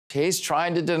He's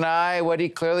trying to deny what he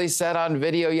clearly said on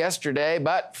video yesterday,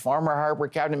 but former Harper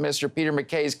Cabinet Minister Peter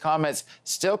MacKay's comments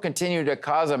still continue to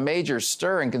cause a major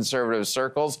stir in Conservative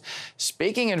circles.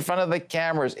 Speaking in front of the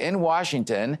cameras in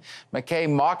Washington, MacKay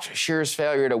mocked Scheer's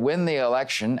failure to win the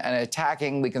election and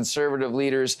attacking the Conservative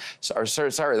leaders,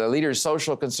 the leader's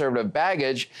social conservative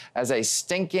baggage as a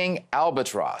stinking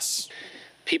albatross.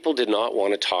 People did not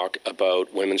want to talk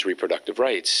about women's reproductive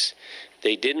rights.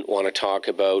 They didn't want to talk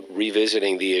about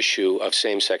revisiting the issue of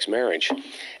same-sex marriage.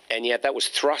 And yet that was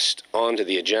thrust onto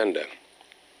the agenda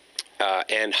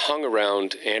and hung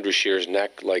around Andrew Scheer's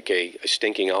neck like a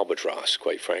stinking albatross,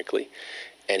 quite frankly.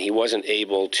 And he wasn't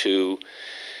able to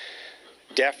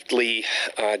deftly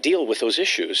deal with those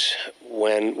issues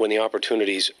when the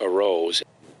opportunities arose.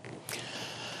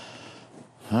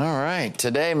 All right.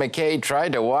 Today, MacKay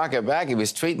tried to walk it back. He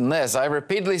was tweeting this. I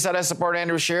repeatedly said I support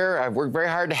Andrew Scheer. I've worked very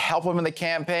hard to help him in the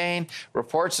campaign.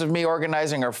 Reports of me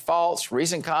organizing are false.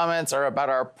 Recent comments are about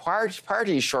our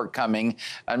party's shortcoming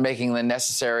on making the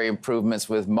necessary improvements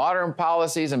with modern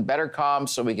policies and better comms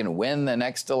so we can win the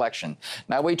next election.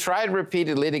 Now, we tried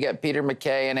repeatedly to get Peter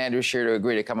MacKay and Andrew Scheer to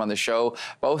agree to come on the show.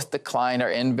 Both declined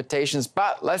our invitations,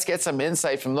 but let's get some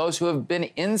insight from those who have been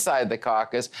inside the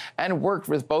caucus and worked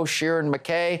with both Scheer and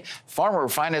MacKay. Former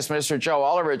Finance Minister Joe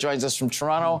Oliver joins us from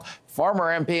Toronto.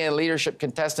 Former MP and leadership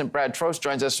contestant Brad Trost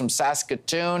joins us from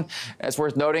Saskatoon. It's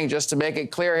worth noting, just to make it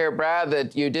clear here, Brad,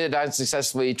 that you did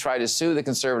unsuccessfully try to sue the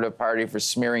Conservative Party for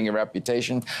smearing your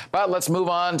reputation. But let's move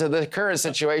on to the current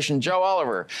situation. Joe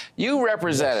Oliver, you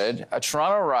represented a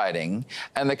Toronto riding,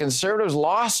 and the Conservatives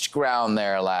lost ground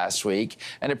there last week,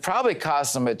 and it probably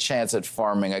cost them a chance at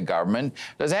forming a government.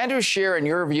 Does Andrew Scheer, in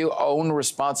your view, own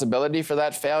responsibility for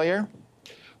that failure?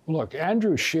 Look,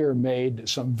 Andrew Scheer made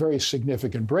some very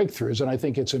significant breakthroughs, and I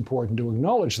think it's important to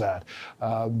acknowledge that.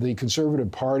 The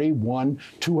Conservative Party won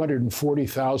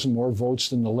 240,000 more votes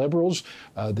than the Liberals.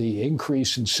 The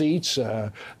increase in seats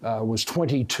was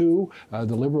 22.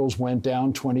 The Liberals went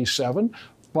down 27.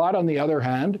 But on the other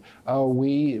hand,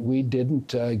 we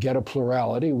didn't get a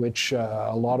plurality, which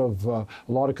a lot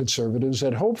of Conservatives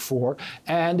had hoped for,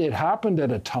 and it happened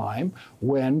at a time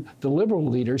when the Liberal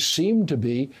leader seemed to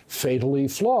be fatally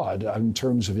flawed in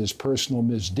terms of his personal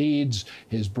misdeeds,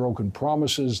 his broken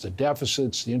promises, the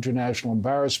deficits, the international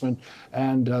embarrassment,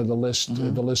 and the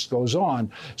list goes on.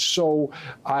 So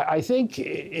I think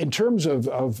in terms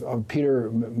of Peter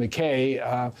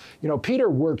MacKay, Peter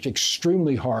worked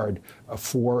extremely hard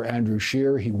for Andrew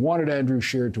Scheer. He wanted Andrew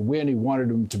Scheer to win. He wanted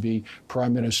him to be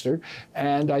Prime Minister.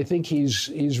 And I think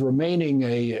he's remaining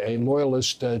a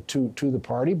loyalist to the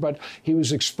party. But he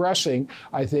was expressing,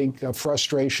 I think, a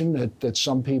frustration that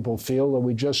some people feel that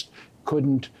we just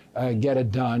couldn't get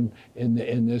it done in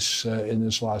this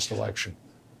last election.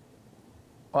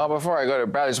 Well, before I go to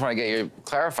Brad, I just want to get you to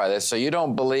clarify this. So you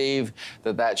don't believe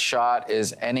that shot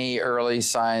is any early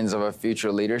signs of a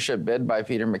future leadership bid by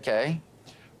Peter MacKay?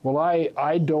 Well,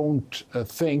 I don't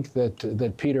think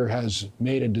that Peter has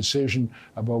made a decision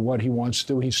about what he wants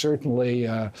to do. He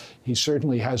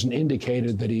certainly hasn't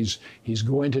indicated that he's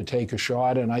going to take a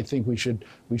shot, and I think we should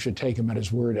take him at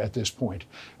his word at this point.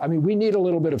 I mean, we need a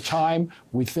little bit of time.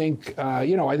 We think, I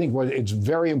think it's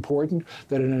very important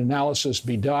that an analysis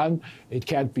be done. It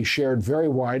can't be shared very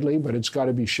widely, but it's got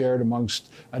to be shared amongst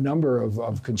a number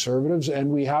of Conservatives, and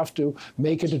we have to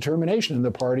make a determination, and the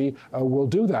party will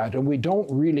do that. And we don't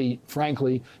really,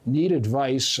 frankly, need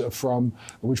advice from,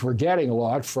 which we're getting a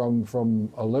lot from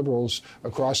Liberals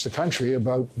across the country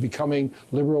about becoming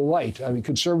Liberal light. I mean,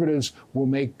 Conservatives will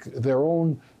make their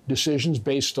own decisions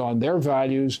based on their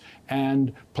values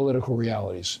and political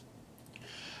realities.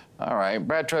 All right.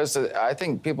 Brad Trost, I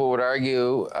think people would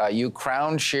argue you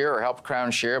crowned Scheer or helped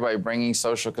crown Scheer by bringing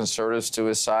social conservatives to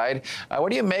his side.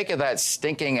 What do you make of that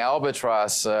stinking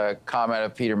albatross comment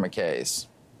of Peter MacKay's?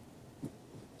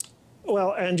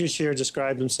 Well, Andrew Scheer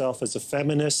described himself as a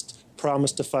feminist,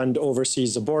 promised to fund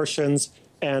overseas abortions,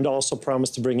 and also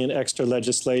promised to bring in extra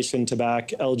legislation to back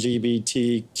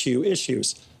LGBTQ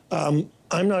issues.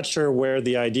 I'm not sure where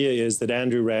the idea is that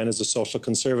Andrew ran as a social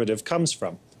conservative comes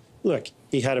from. Look,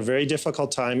 he had a very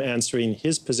difficult time answering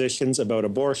his positions about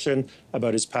abortion,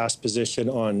 about his past position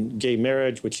on gay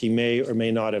marriage, which he may or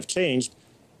may not have changed.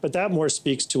 But that more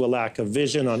speaks to a lack of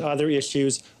vision on other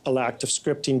issues, a lack of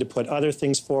scripting to put other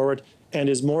things forward, and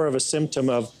is more of a symptom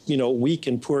of, weak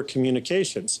and poor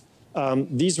communications.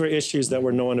 These were issues that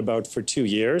were known about for 2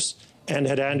 years, and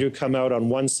had Andrew come out on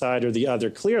one side or the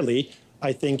other clearly,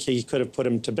 I think he could have put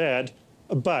him to bed.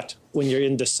 But when you're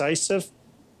indecisive,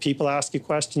 people ask you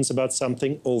questions about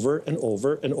something over and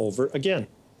over and over again.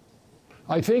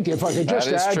 I think if I could just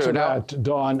add to that,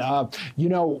 Don, you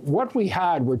know, what we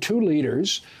had were two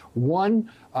leaders, one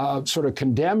sort of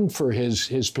condemned for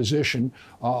his position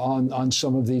on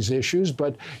some of these issues,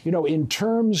 but you know, in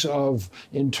terms of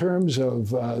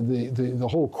the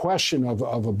whole question of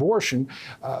abortion.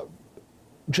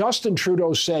 Justin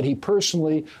Trudeau said he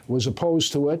personally was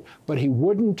opposed to it, but he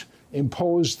wouldn't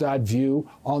impose that view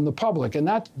on the public. And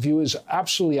that view is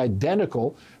absolutely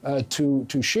identical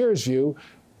to Scheer's view.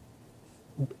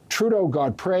 Trudeau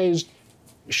got praised,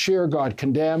 Scheer got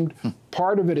condemned.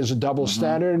 Part of it is a double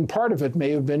standard, and part of it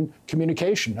may have been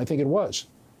communication. I think it was.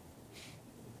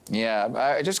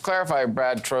 Yeah, just clarify,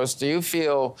 Brad Trost, do you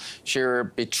feel Scheer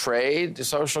betrayed the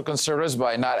social conservatives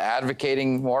by not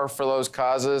advocating more for those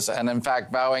causes and, in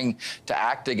fact, vowing to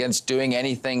act against doing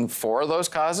anything for those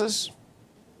causes?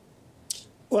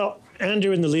 Well,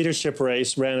 Andrew in the leadership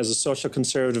race ran as a social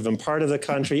conservative in part of the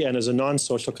country and as a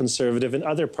non-social conservative in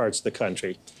other parts of the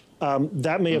country.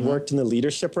 That may have worked in the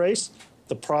leadership race.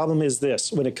 The problem is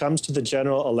this: when it comes to the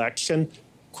general election,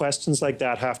 questions like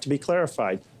that have to be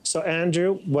clarified. So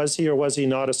Andrew, was he or was he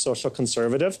not a social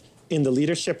conservative? In the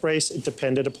leadership race, it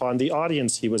depended upon the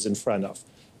audience he was in front of.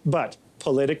 But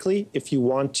politically, if you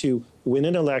want to win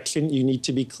an election, you need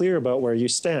to be clear about where you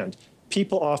stand.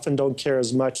 People often don't care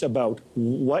as much about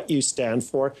what you stand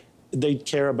for. They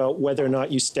care about whether or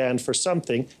not you stand for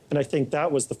something. And I think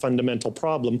that was the fundamental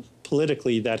problem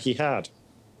politically that he had.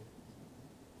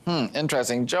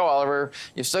 Interesting. Joe Oliver,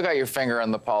 you've still got your finger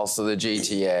on the pulse of the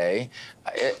GTA.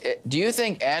 Do you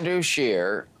think Andrew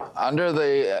Scheer, into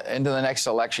the next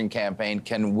election campaign,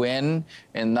 can win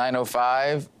in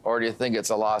 905, or do you think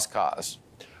it's a lost cause?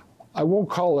 I won't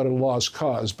call it a lost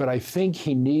cause, but I think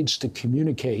he needs to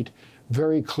communicate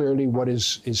very clearly what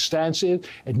his stance is,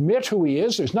 admit who he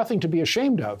is. There's nothing to be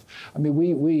ashamed of. I mean,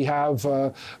 we have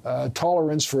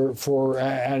tolerance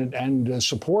and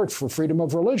support for freedom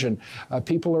of religion.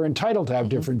 People are entitled to have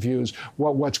different views.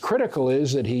 What's critical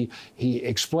is that he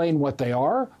explain what they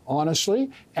are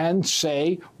honestly and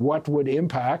say what would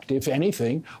impact, if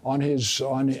anything, on his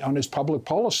public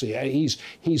policy.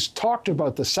 He's talked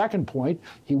about the second point.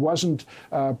 He wasn't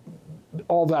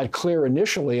all that clear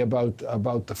initially about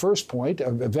the first point.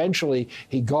 Eventually,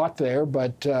 he got there,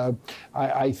 but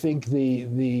I think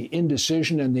the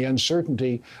indecision and the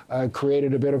uncertainty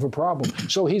created a bit of a problem.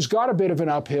 So he's got a bit of an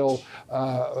uphill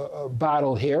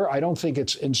battle here. I don't think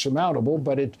it's insurmountable,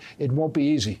 but it won't be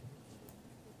easy.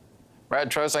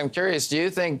 Brad Trost, I'm curious, do you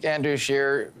think Andrew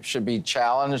Scheer should be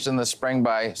challenged in the spring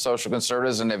by social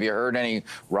conservatives, and have you heard any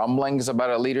rumblings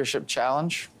about a leadership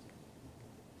challenge?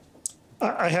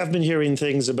 I have been hearing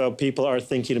things about people are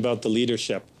thinking about the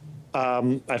leadership.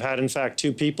 I've had, in fact,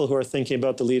 two people who are thinking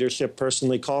about the leadership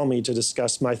personally call me to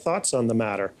discuss my thoughts on the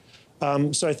matter.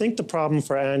 So I think the problem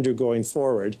for Andrew going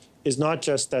forward is not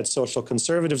just that social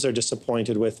conservatives are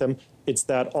disappointed with him, it's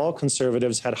that all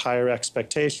conservatives had higher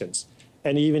expectations.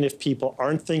 And even if people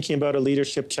aren't thinking about a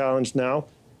leadership challenge now,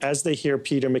 as they hear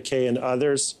Peter MacKay and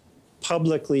others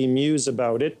publicly muse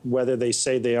about it, whether they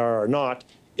say they are or not,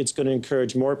 it's going to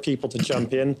encourage more people to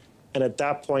jump in. And at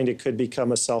that point, it could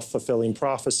become a self-fulfilling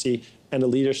prophecy, and a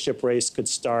leadership race could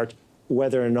start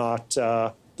whether or not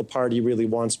the party really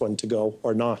wants one to go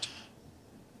or not.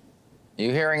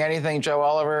 You hearing anything, Joe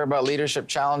Oliver, about leadership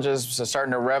challenges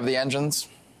starting to rev the engines?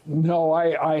 No,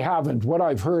 I haven't. What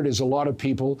I've heard is a lot of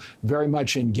people very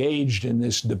much engaged in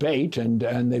this debate, and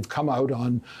they've come out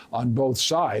on both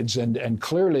sides. And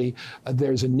clearly,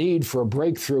 there's a need for a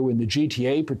breakthrough in the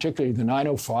GTA, particularly the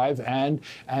 905, and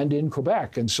in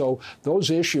Quebec. And so those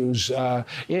issues,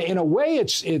 in a way,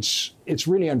 it's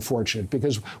really unfortunate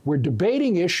because we're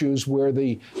debating issues where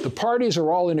the parties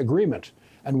are all in agreement,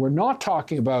 and we're not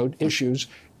talking about issues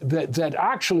that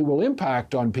actually will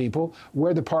impact on people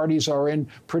where the parties are in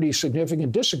pretty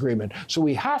significant disagreement. So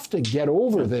we have to get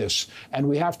over this, and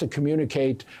we have to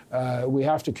communicate.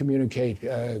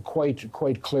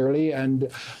 Quite clearly, and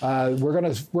we're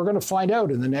gonna find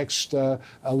out in the next a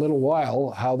little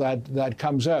while how that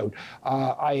comes out.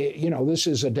 This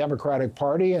is a Democratic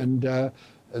Party, and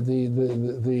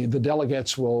the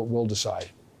delegates will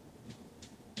decide.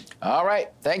 All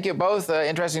right, thank you both.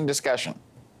 Interesting discussion.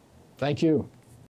 Thank you.